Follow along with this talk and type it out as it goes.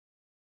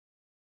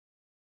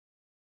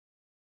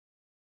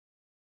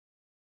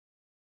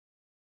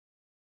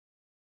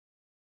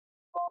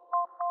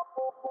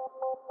Well,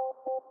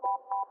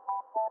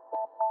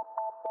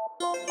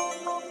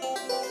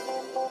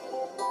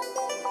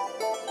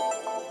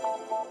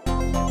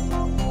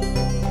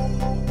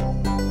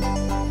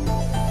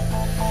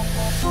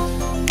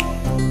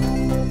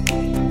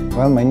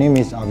 my name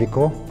is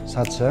Avikho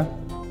Sachu.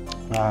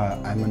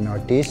 I'm an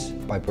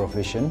artist by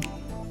profession.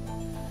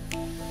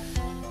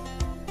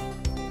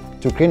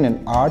 To create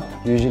an art,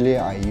 usually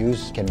I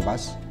use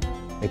canvas,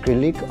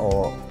 acrylic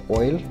or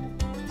oil.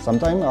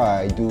 Sometimes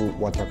I do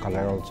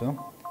watercolor also.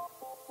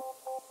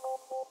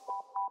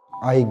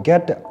 I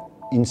get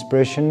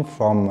inspiration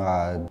from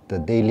the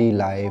daily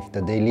life,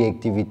 the daily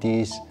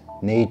activities,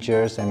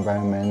 nature's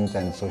environment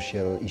and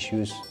social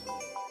issues.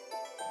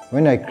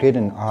 When I create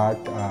an art,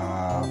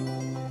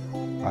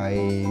 I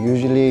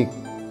usually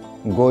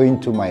go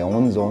into my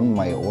own zone,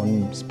 my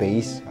own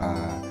space.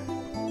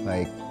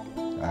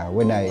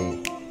 When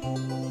I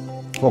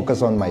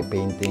focus on my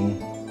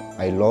painting,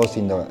 I lost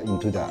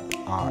into the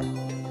art.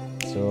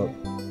 So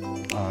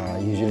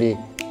usually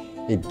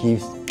it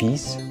gives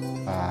peace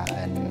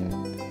and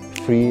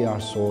free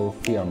our soul,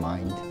 free our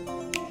mind.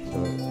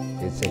 So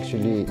it's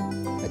actually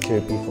a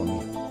therapy for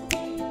me.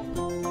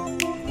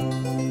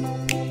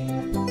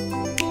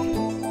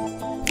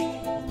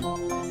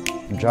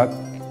 Drug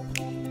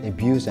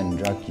abuse and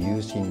drug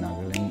use in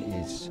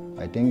Nagaland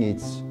I think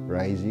it's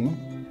rising,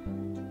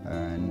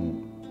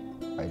 and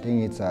I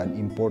think it's an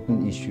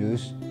important issue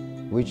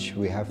which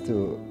we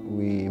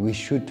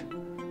should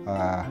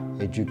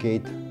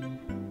educate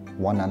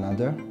one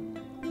another,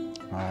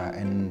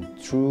 and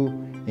through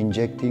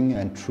injecting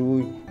and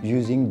through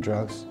using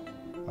drugs,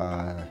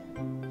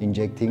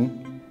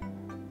 injecting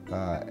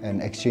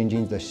and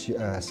exchanging the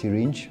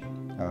syringe,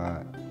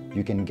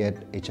 you can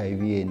get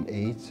HIV and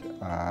AIDS.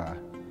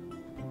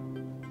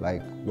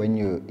 Like when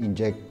you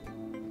inject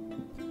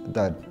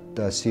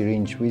the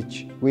syringe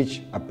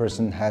which a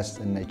person has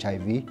an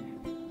HIV,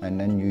 and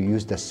then you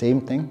use the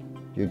same thing,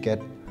 you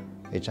get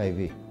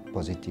HIV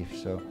positive.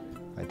 So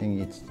I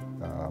think it's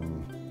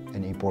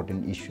an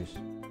important issue.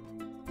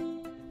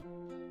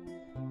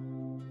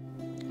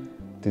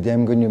 Today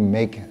I'm going to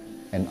make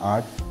an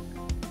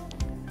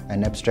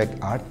abstract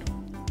art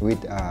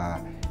with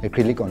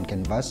acrylic on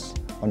canvas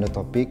on the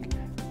topic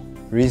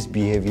risk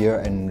behavior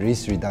and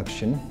risk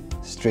reduction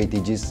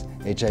strategies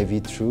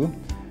HIV through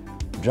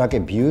drug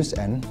abuse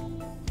and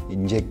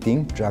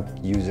injecting drug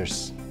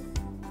users.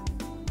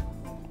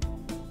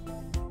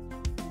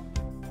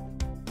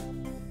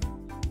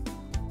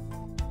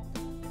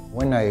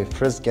 When I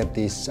first get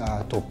this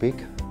topic,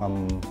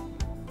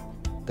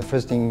 the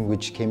first thing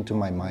which came to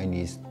my mind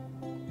is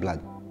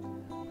blood.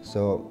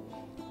 So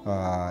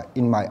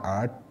in my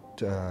art,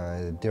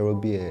 there will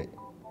be a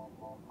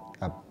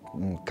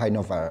kind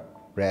of a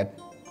red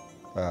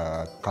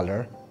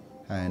color,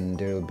 and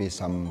there will be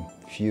some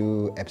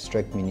few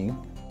abstract meaning.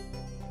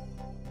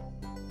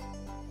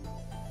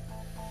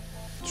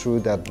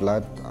 Through that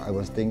blood, I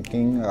was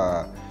thinking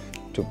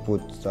to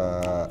put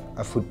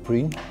a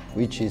footprint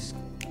which is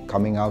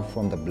coming out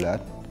from the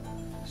blood.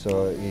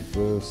 So it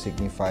will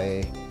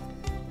signify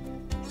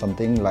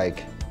something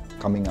like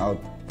coming out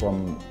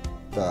from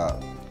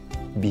the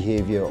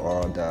behavior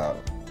or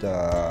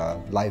the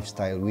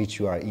lifestyle which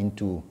you are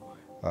into,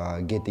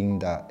 getting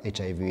the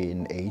HIV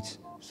and AIDS.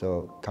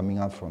 So coming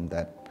out from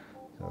that,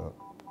 so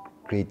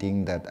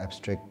creating that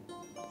abstract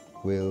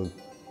will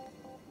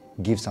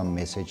give some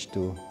message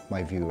to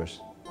my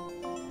viewers.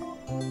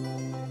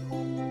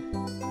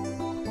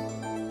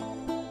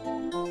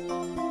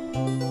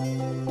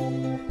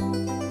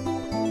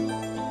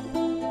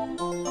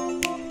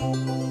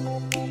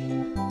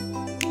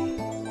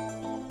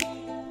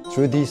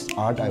 Through this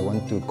art, I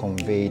want to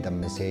convey the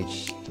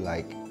message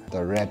like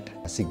the red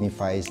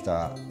signifies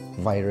the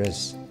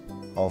virus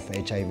of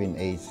HIV and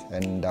AIDS,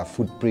 and the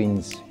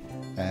footprints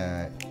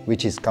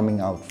which is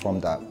coming out from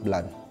the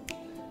blood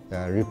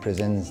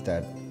represents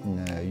that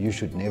you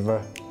should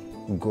never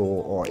go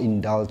or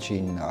indulge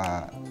in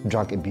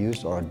drug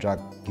abuse or drug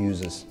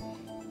uses,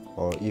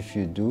 or if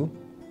you do,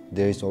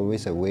 there is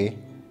always a way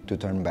to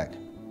turn back.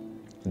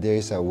 There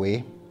is a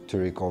way to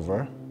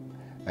recover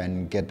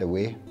and get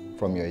away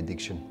from your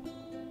addiction.